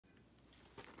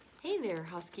Hey there,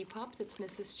 Husky Pups, it's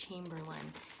Mrs. Chamberlain,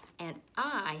 and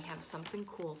I have something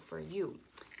cool for you.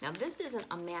 Now, this isn't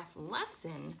a math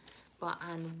lesson, but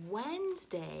on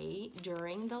Wednesday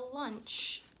during the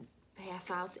lunch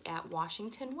pass-outs at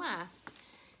Washington West,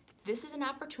 this is an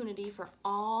opportunity for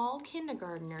all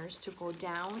kindergartners to go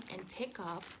down and pick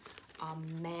up a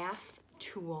math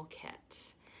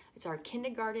toolkit. It's our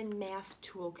kindergarten math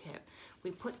toolkit. We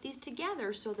put these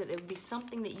together so that it would be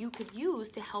something that you could use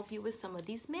to help you with some of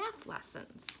these math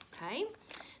lessons, okay?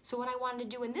 So what I wanted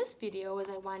to do in this video is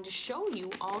I wanted to show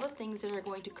you all the things that are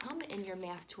going to come in your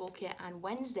math toolkit on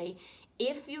Wednesday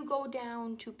if you go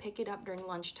down to pick it up during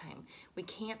lunchtime. We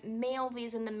can't mail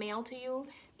these in the mail to you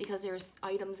because there's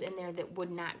items in there that would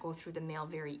not go through the mail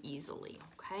very easily,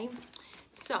 okay?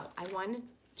 So I wanted to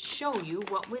show you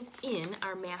what was in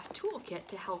our math toolkit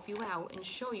to help you out and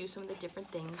show you some of the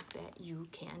different things that you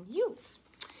can use.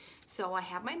 So I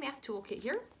have my math toolkit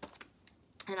here,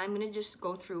 and I'm going to just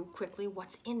go through quickly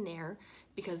what's in there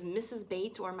because Mrs.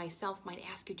 Bates or myself might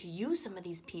ask you to use some of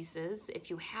these pieces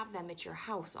if you have them at your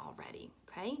house already,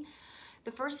 okay?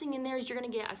 The first thing in there is you're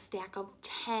going to get a stack of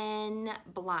 10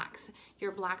 blocks.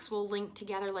 Your blocks will link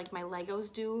together like my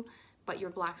Legos do, but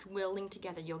your blocks will link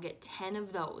together. You'll get 10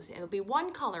 of those. It'll be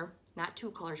one color, not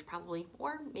two colors probably,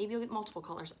 or maybe you'll get multiple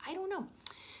colors. I don't know.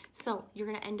 So you're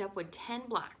going to end up with 10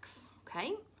 blocks,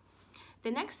 okay? The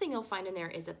next thing you'll find in there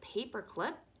is a paper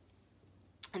clip.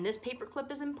 And this paper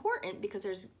clip is important because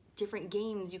there's different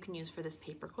games you can use for this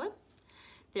paper clip.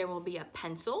 There will be a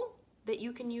pencil that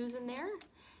you can use in there.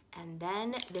 And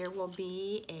then there will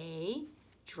be a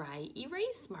dry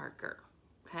erase marker.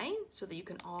 Okay, so that you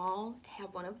can all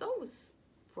have one of those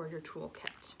for your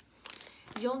toolkit.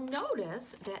 You'll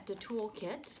notice that the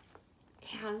toolkit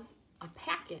has a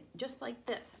packet just like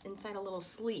this inside a little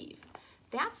sleeve.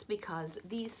 That's because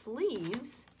these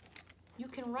sleeves you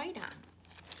can write on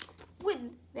with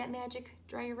that magic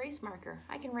dry erase marker.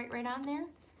 I can write right on there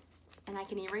and I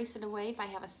can erase it away if I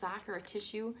have a sock or a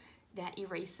tissue that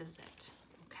erases it.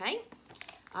 Okay,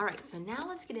 all right, so now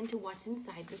let's get into what's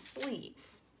inside the sleeve.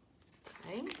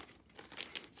 Okay.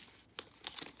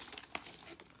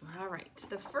 All right,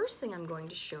 the first thing I'm going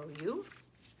to show you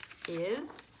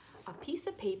is a piece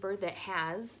of paper that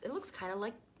has, it looks kind of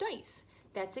like dice.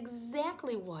 That's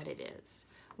exactly what it is.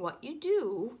 What you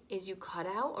do is you cut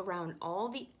out around all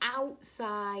the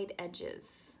outside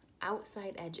edges,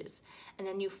 and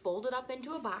then you fold it up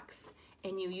into a box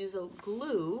and you use a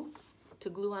glue to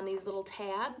glue on these little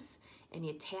tabs, and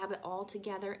you tab it all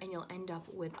together and you'll end up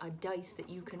with a dice that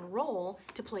you can roll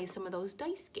to play some of those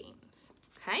dice games,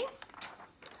 okay?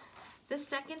 The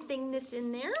second thing that's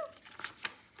in there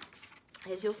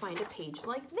is you'll find a page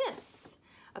like this.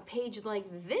 A page like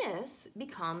this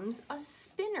becomes a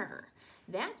spinner.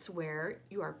 That's where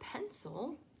your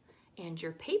pencil and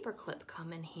your paper clip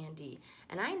come in handy.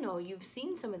 And I know you've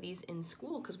seen some of these in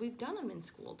school because we've done them in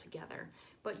school together.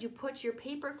 But you put your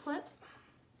paper clip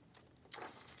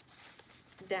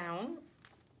down,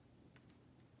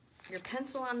 your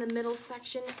pencil on the middle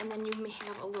section, and then you may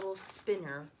have a little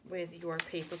spinner with your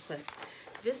paper clip.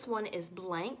 This one is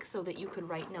blank so that you could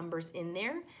write numbers in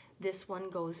there. This one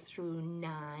goes through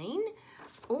 9,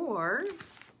 or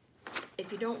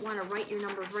if you don't want to write your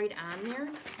numbers right on there,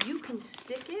 you can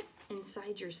stick it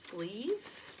inside your sleeve,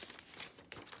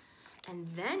 and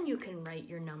then you can write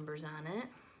your numbers on it.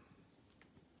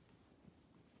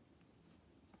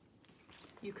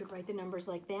 You could write the numbers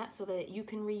like that so that you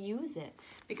can reuse it,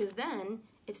 because then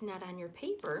it's not on your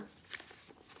paper,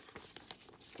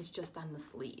 it's just on the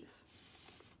sleeve.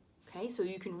 Okay, so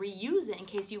you can reuse it in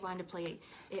case you want to play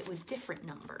it with different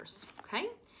numbers, okay?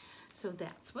 So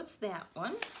that's what's that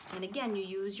one. And again, you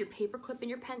use your paper clip and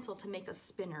your pencil to make a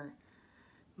spinner.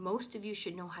 Most of you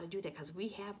should know how to do that because we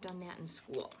have done that in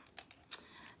school.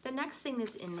 The next thing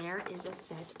that's in there is a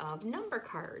set of number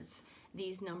cards.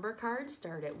 These number cards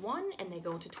start at 1 and they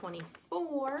go to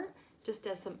 24, just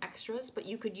as some extras, but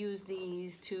you could use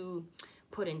these to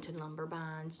put into number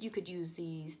bonds. You could use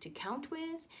these to count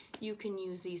with. You can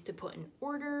use these to put in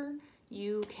order.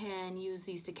 You can use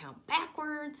these to count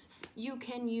backwards. You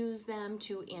can use them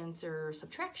to answer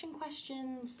subtraction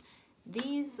questions.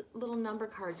 These little number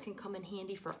cards can come in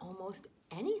handy for almost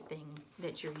anything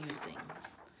that you're using.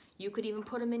 You could even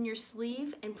put them in your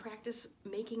sleeve and practice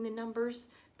making the numbers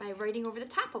by writing over the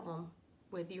top of them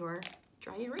with your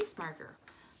dry erase marker.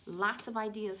 Lots of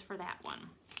ideas for that one.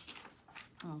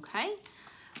 Okay,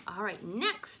 all right,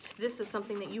 next, this is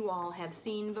something that you all have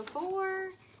seen before.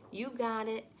 You got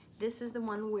it. This is the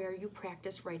one where you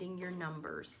practice writing your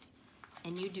numbers.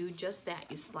 And you do just that.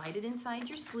 You slide it inside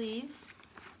your sleeve.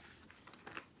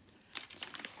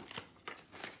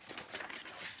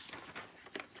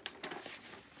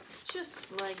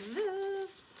 just like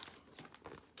this.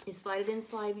 You slide it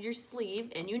inside your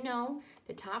sleeve, and you know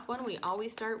the top one we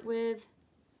always start with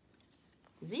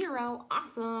 0.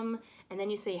 Awesome. And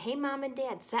then you say, hey mom and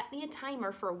dad, set me a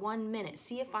timer for 1 minute.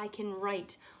 See if I can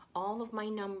write all of my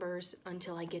numbers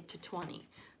until I get to 20.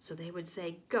 So they would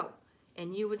say go,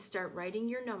 and you would start writing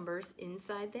your numbers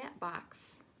inside that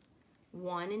box,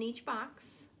 1 in each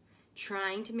box,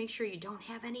 trying to make sure you don't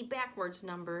have any backwards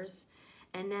numbers.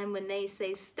 And then when they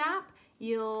say stop,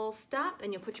 you'll stop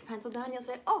and you'll put your pencil down. You'll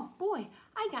say, oh boy,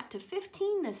 I got to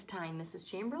 15 this time, Mrs.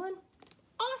 Chamberlain.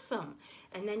 Awesome.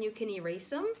 And then you can erase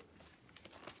them.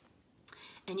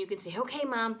 And you can say, okay,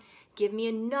 mom, give me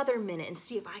another minute and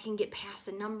see if I can get past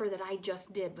the number that I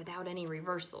just did without any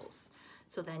reversals.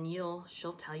 So then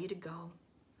she'll tell you to go.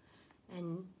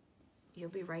 And you'll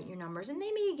be writing your numbers. And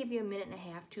they may give you 1.5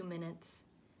 minutes, 2 minutes.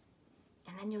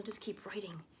 And then you'll just keep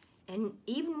writing. And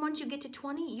even once you get to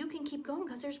 20, you can keep going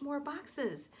because there's more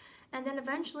boxes. And then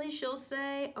eventually she'll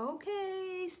say,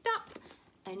 okay, stop.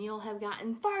 And you'll have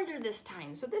gotten farther this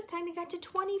time. So this time you got to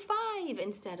 25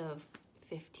 instead of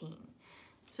 15.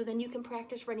 So then you can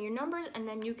practice writing your numbers, and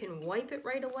then you can wipe it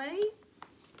right away,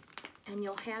 and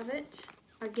you'll have it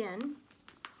again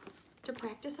to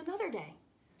practice another day.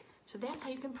 So that's how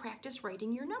you can practice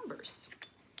writing your numbers.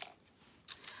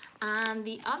 On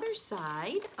the other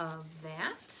side of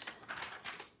that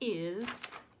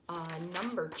is a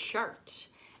number chart,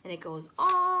 and it goes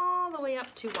all the way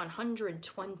up to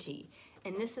 120.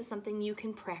 And this is something you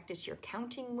can practice your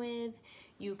counting with.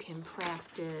 You can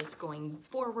practice going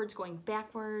forwards, going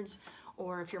backwards,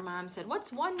 or if your mom said,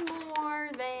 what's 1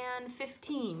 more than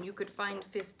 15? You could find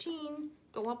 15,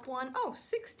 go up 1, oh,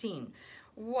 16.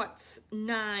 What's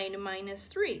 9 minus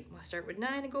 3? I'll start with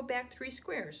 9 and go back 3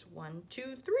 squares. 1,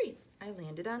 2, 3. I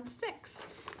landed on 6.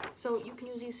 So you can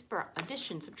use these for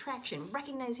addition, subtraction,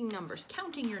 recognizing numbers,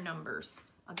 counting your numbers.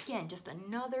 Again, just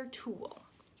another tool,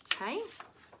 okay?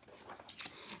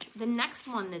 The next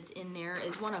one that's in there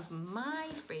is one of my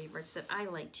favorites that I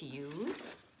like to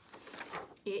use.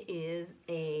 It is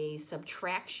a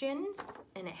subtraction,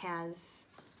 and it has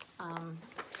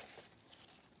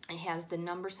the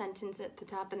number sentence at the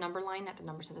top, the number line, not the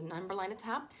number sentence, the number line at the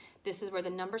top. This is where the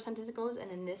number sentence goes,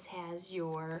 and then this has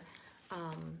your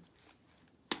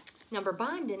number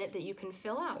bond in it that you can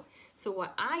fill out. So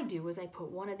what I do is I put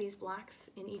one of these blocks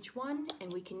in each one,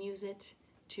 and we can use it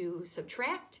to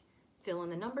subtract, fill in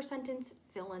the number sentence,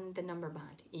 fill in the number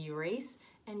bond, erase,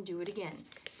 and do it again.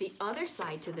 The other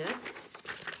side to this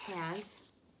has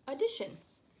addition.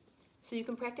 So you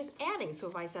can practice adding. So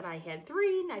if I said I had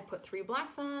 3 and I put 3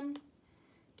 blocks on,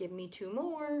 give me 2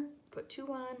 more, put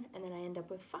 2 on, and then I end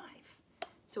up with 5.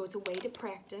 So it's a way to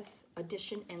practice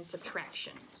addition and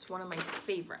subtraction. It's one of my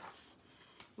favorites.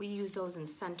 We use those in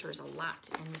centers a lot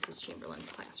in Mrs. Chamberlain's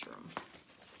classroom.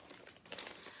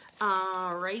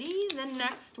 Alrighty, the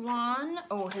next one,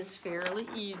 is fairly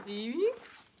easy.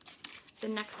 The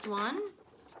next one,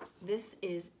 this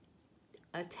is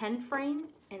a 10 frame,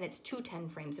 and it's 2 10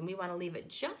 frames, and we want to leave it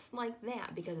just like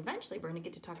that because eventually we're going to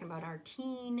get to talking about our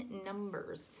teen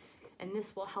numbers, and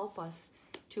this will help us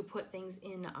to put things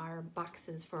in our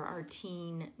boxes for our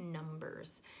teen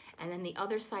numbers. And then the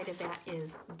other side of that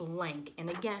is blank, and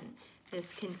again,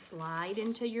 this can slide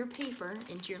into your paper,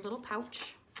 into your little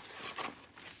pouch.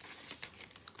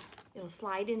 It'll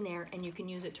slide in there, and you can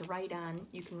use it to write on.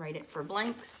 You can write it for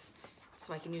blanks,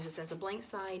 so I can use this as a blank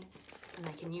side, and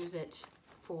I can use it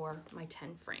for my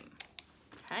 10 frame,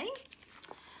 okay?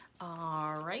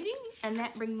 Alrighty, and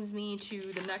that brings me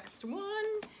to the next one,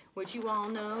 which you all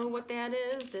know what that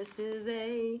is. This is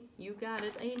you got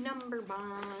it, a number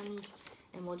bond,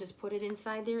 and we'll just put it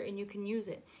inside there, and you can use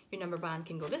it. Your number bond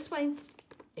can go this way,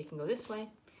 it can go this way,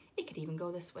 it could even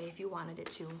go this way if you wanted it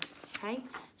to, okay?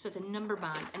 So it's a number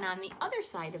bond. And on the other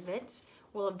side of it,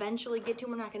 we'll eventually get to,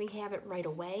 we're not going to have it right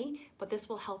away, but this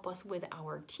will help us with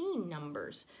our teen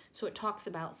numbers. So it talks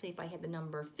about, say if I had the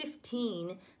number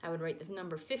 15, I would write the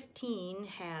number 15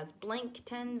 has blank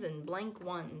 10s and blank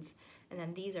 1s. And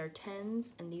then these are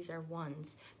 10s and these are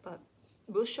 1s. But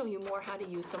we'll show you more how to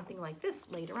use something like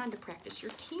this later on to practice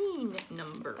your teen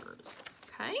numbers,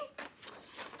 okay?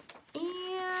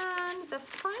 And the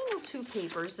final 2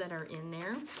 papers that are in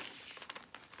there,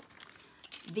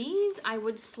 these I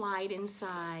would slide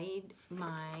inside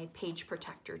my page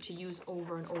protector to use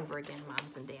over and over again,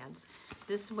 moms and dads.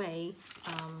 This way,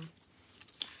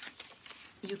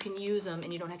 you can use them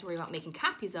and you don't have to worry about making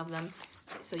copies of them,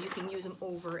 so you can use them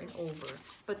over and over.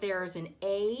 But there's an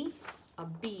A, a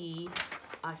B,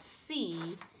 a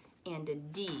C, and a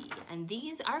D, and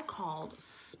these are called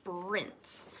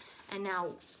sprints. And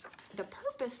now the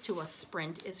purpose to a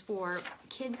sprint is for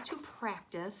kids to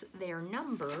practice their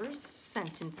numbers,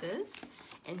 sentences,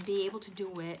 and be able to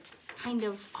do it kind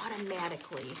of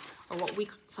automatically, or what we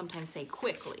sometimes say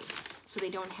quickly, so they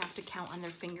don't have to count on their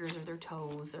fingers or their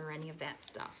toes or any of that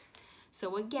stuff.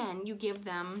 So again, you give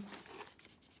them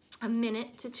a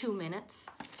minute to 2 minutes,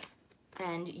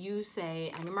 and you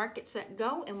say on your mark, get set,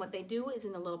 go, and what they do is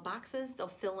in the little boxes, they'll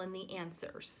fill in the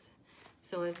answers.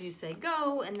 So if you say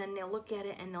go, and then they'll look at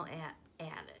it and they'll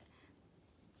add it.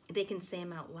 They can say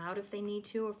them out loud if they need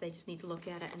to, or if they just need to look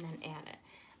at it and then add it.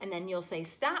 And then you'll say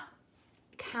stop,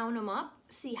 count them up,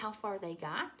 see how far they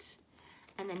got,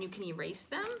 and then you can erase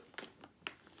them.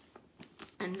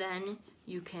 And then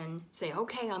you can say,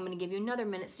 okay, I'm gonna give you another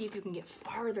minute, see if you can get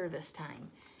farther this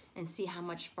time, and see how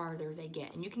much farther they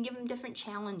get. And you can give them different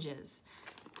challenges,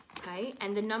 okay?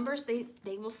 And the numbers, they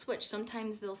will switch.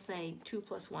 Sometimes they'll say 2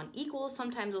 plus 1 equals,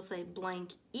 sometimes they'll say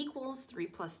blank equals 3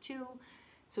 plus 2.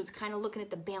 So it's kind of looking at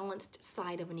the balanced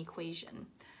side of an equation.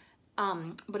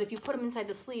 But if you put them inside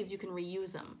the sleeves, you can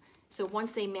reuse them. So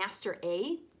once they master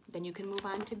A, then you can move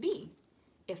on to B.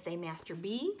 If they master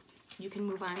B, you can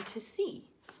move on to C.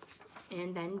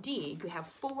 And then D. You have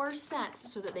 4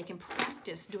 sets so that they can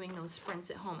practice doing those sprints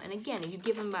at home. And again, you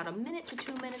give them about a minute to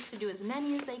 2 minutes to do as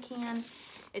many as they can.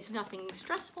 It's nothing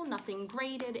stressful, nothing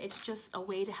graded. It's just a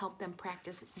way to help them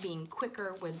practice being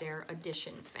quicker with their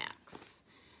addition facts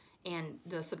and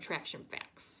the subtraction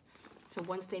facts. So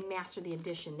once they master the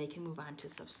addition, they can move on to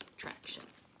subtraction.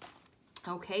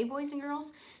 Okay, boys and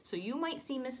girls? So you might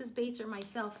see Mrs. Bates or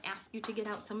myself ask you to get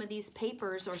out some of these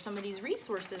papers or some of these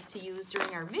resources to use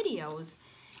during our videos.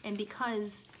 And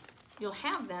because you'll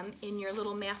have them in your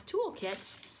little math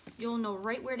toolkit, you'll know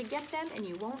right where to get them, and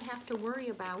you won't have to worry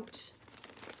about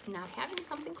not having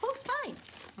something close by,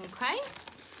 okay?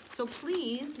 So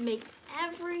please make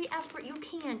every effort you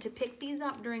can to pick these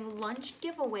up during lunch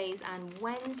giveaways on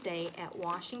Wednesday at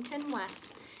Washington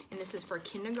West. And this is for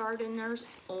kindergarteners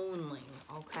only,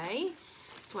 okay?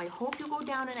 So I hope you go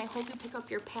down and I hope you pick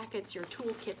up your packets, your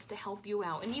toolkits to help you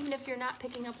out. And even if you're not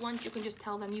picking up lunch, you can just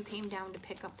tell them you came down to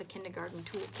pick up the kindergarten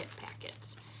toolkit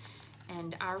packets.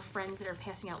 And our friends that are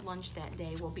passing out lunch that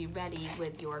day will be ready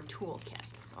with your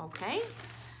toolkits, okay?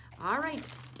 All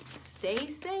right, stay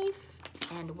safe,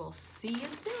 and we'll see you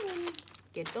soon.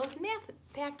 Get those math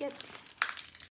packets.